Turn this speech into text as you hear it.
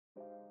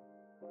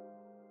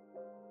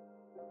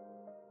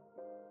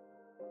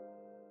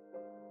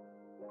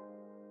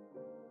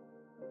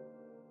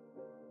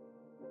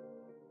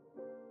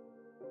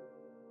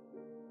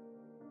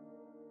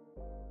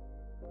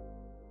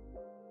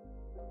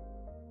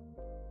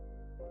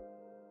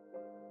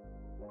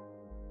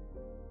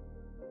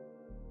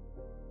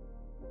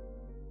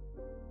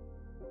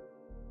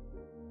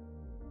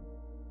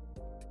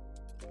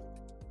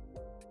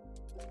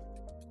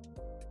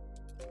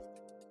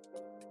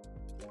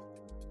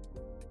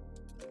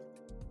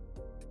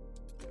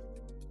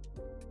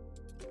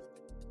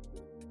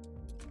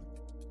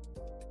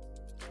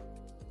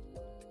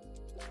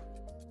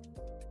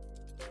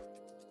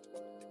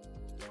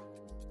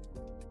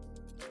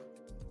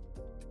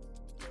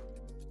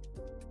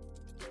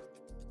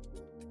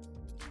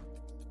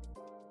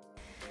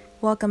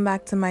Welcome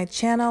back to my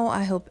channel.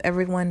 I hope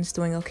everyone's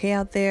doing okay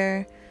out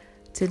there.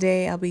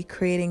 Today I'll be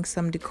creating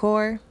some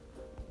decor.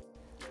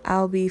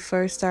 I'll be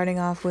first starting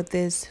off with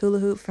this hula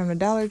hoop from the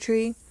Dollar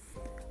Tree.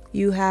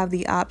 You have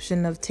the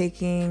option of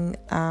taking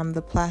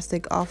the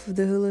plastic off of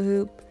the hula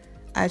hoop.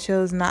 I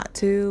chose not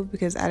to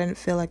because I didn't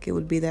feel like it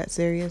would be that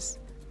serious.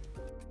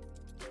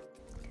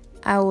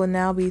 I will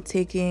now be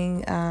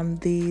taking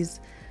these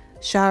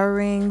shower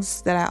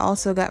rings that I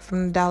also got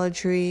from the Dollar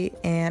Tree,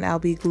 and I'll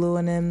be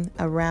gluing them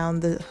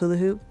around the hula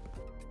hoop.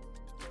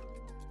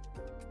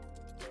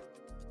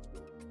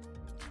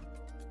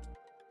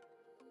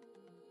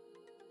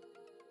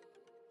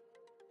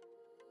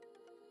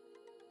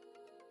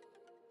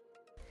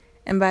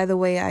 And by the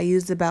way, I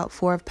used about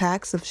 4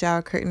 packs of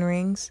shower curtain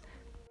rings.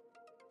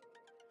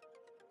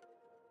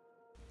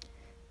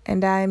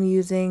 And I'm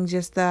using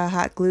just the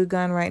hot glue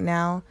gun right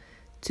now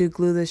to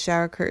glue the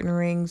shower curtain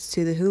rings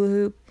to the hula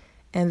hoop.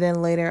 And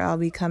then later I'll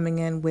be coming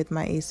in with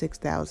my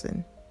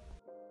A6000.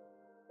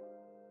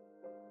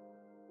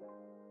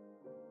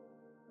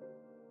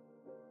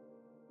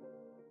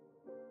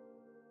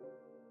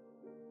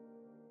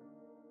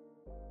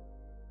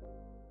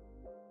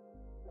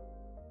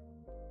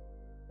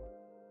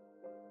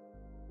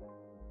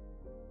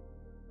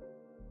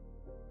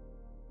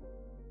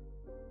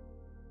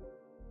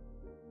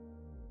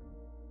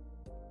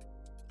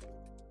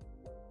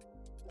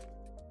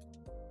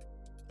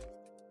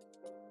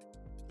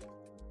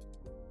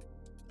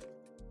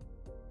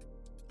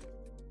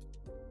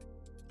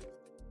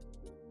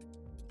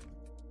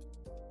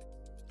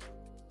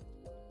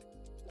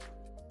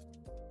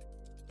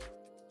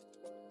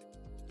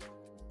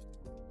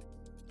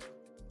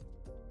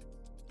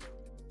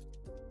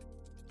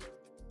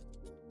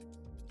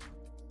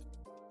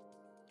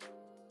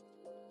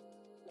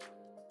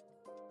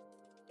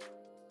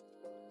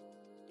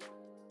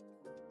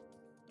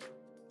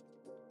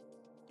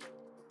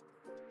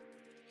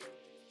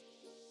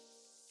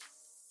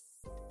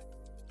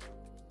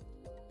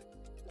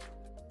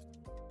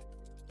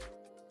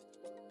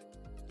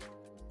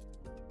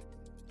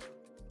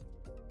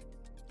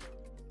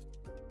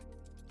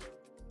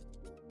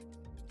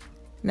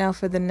 Now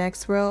for the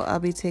next row, I'll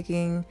be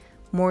taking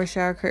more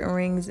shower curtain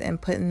rings and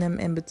putting them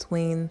in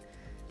between.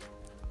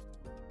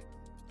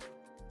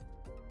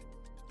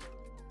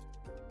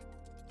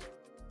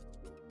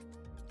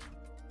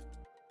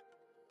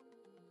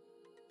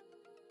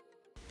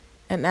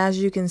 And as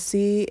you can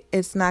see,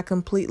 it's not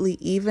completely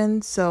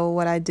even, so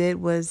what I did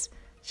was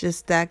just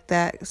stack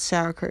that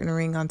shower curtain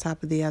ring on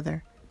top of the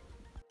other.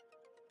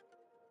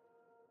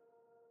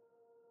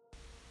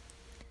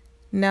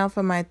 Now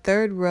for my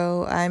third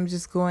row, I'm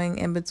just going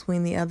in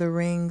between the other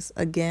rings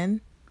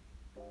again.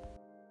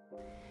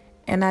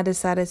 And I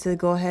decided to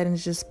go ahead and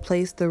just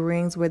place the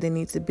rings where they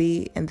need to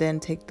be, and then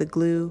take the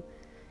glue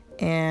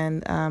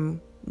and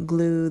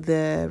glue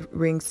the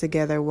rings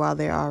together while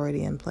they're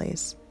already in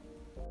place.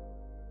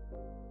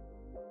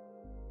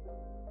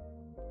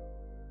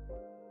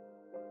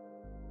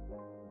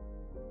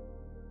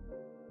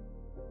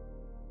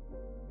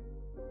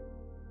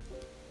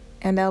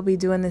 And I'll be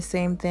doing the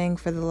same thing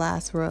for the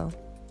last row.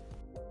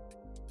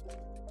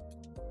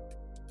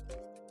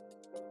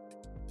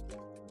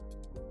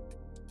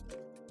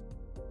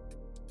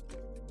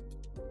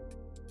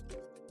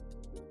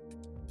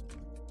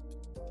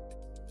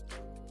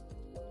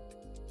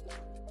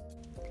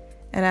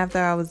 And after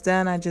I was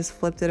done, I just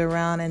flipped it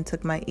around and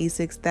took my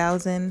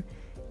E6000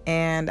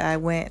 and I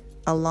went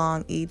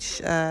along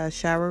each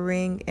shower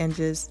ring and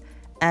just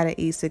added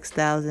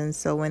E6000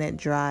 so when it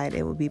dried,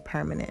 it would be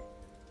permanent.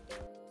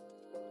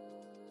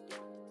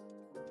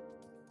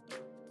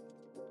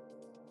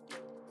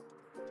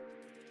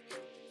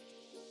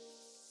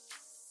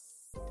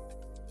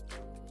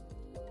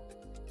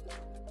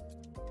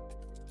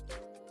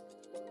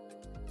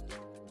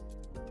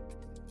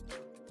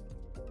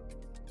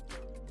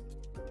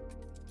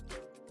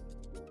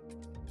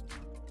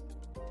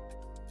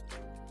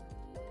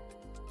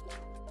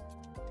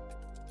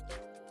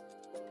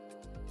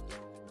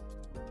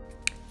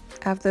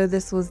 After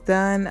this was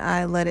done,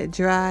 I let it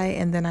dry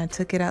and then I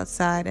took it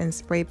outside and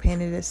spray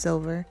painted it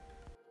silver.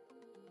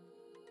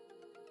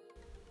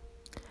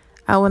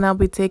 I will now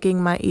be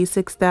taking my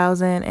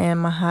E6000 and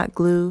my hot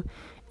glue,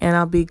 and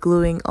I'll be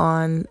gluing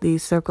on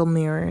these circle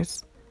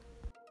mirrors.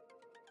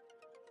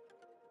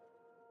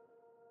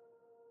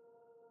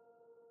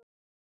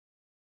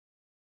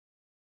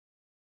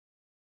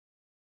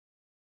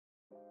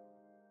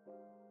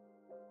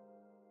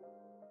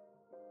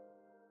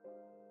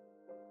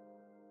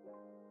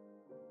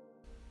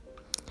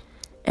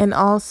 And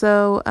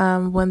also,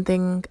 one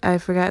thing I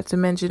forgot to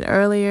mention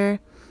earlier,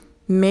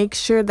 make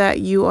sure that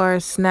you are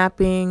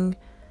snapping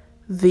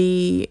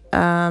the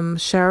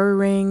shower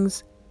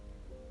rings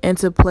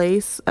into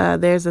place.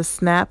 There's a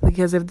snap,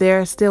 because if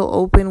they're still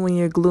open when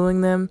you're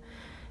gluing them,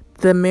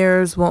 the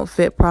mirrors won't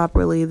fit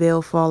properly.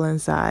 They'll fall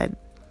inside.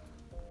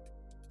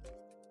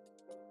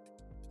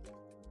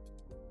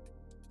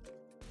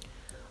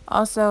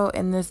 Also,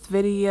 in this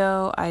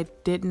video, I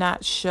did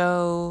not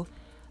show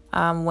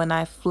when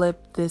I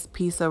flipped this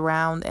piece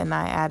around and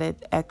I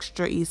added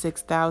extra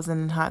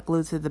E6000 hot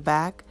glue to the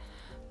back,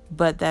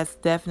 but that's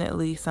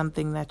definitely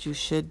something that you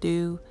should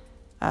do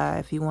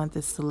if you want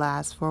this to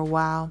last for a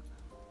while.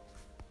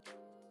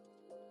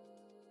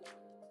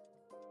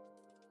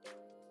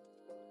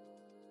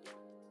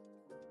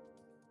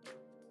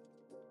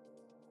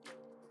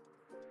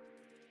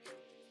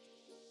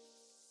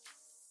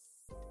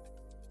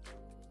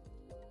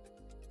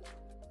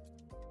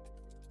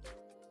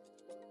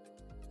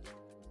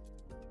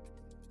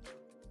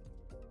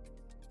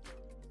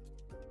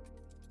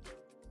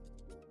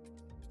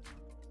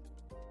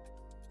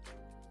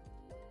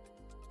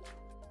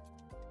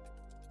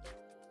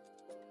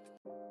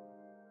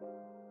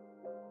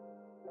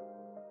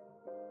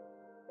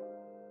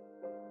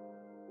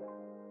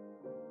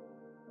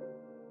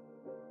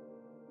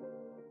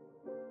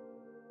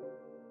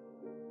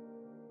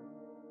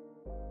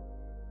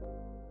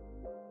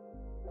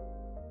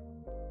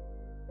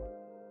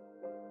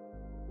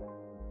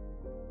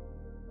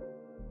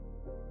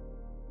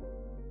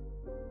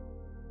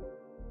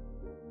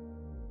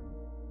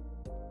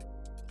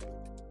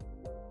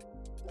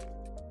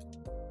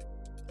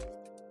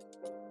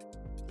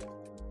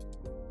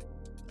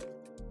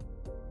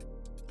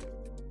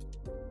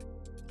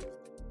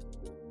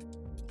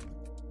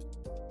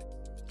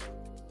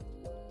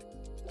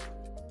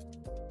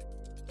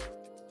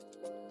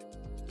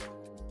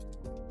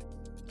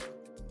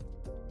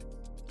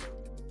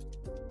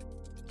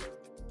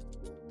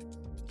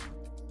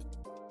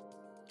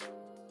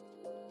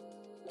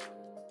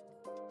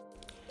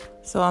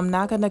 So I'm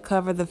not going to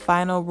cover the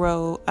final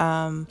row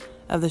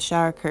of the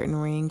shower curtain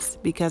rings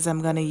because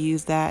I'm going to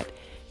use that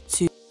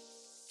to.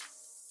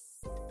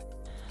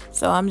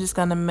 So I'm just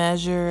going to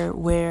measure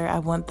where I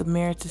want the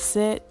mirror to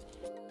sit.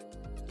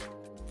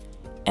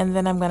 And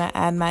then I'm going to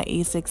add my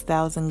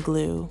E6000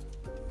 glue.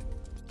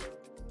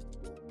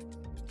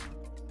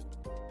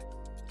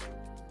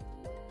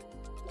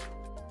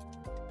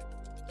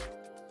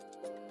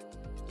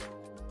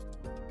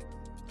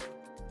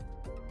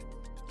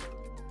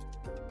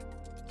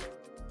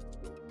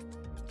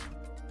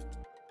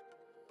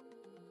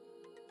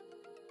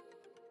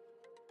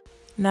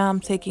 Now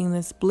I'm taking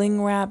this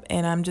bling wrap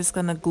and I'm just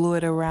going to glue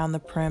it around the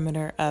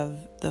perimeter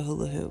of the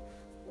hula hoop.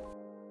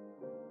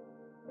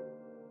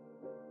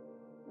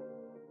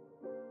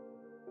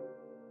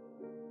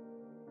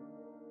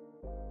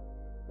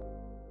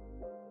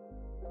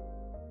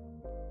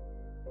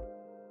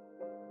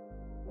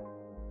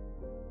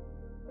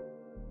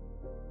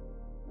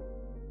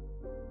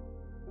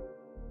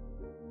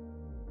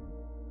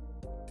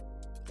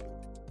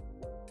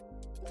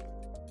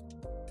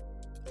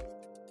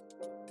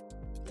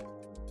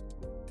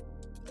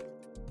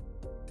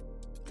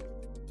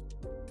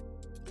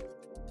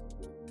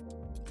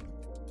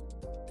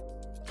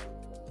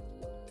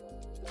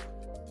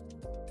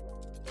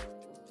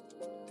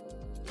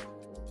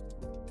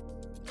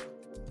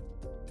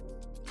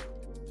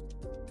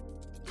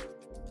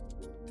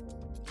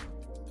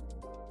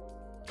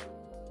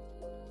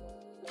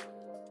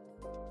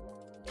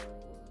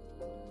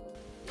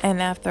 And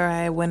after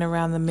I went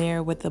around the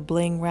mirror with the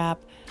bling wrap,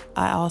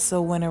 I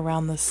also went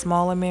around the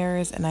smaller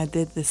mirrors and I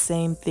did the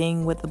same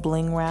thing with the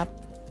bling wrap.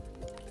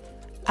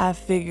 I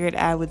figured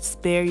I would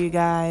spare you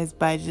guys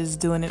by just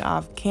doing it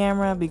off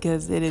camera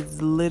because it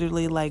is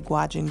literally like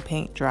watching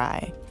paint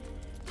dry.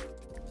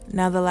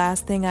 Now the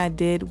last thing I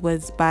did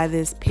was buy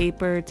this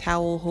paper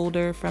towel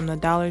holder from the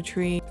Dollar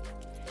Tree,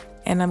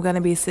 and I'm going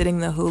to be sitting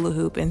the hula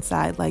hoop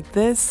inside like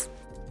this.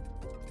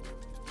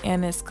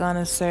 And it's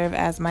gonna serve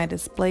as my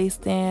display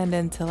stand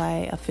until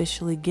I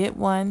officially get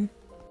one.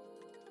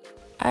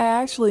 I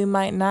actually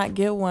might not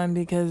get one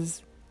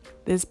because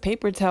this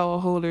paper towel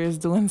holder is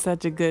doing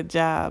such a good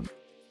job.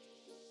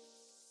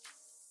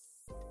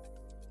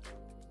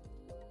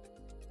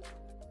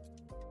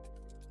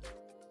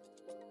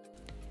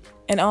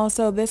 And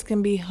also this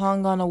can be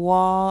hung on a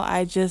wall.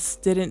 I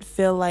just didn't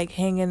feel like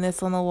hanging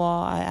this on the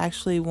wall. I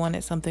actually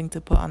wanted something to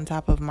put on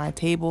top of my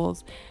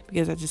tables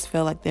because I just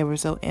felt like they were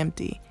so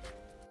empty.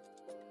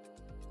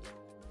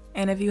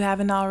 And if you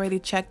haven't already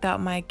checked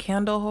out my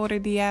candle holder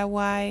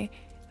DIY,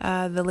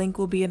 the link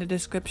will be in the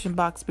description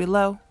box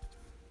below.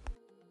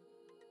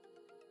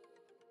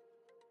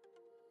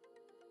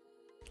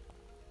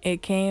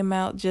 It came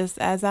out just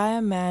as I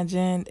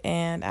imagined,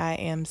 and I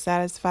am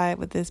satisfied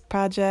with this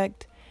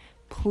project.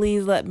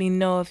 Please let me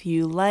know if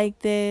you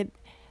liked it.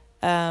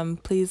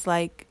 Please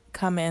like,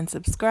 comment, and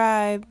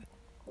subscribe,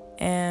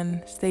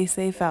 and stay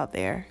safe out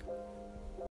there.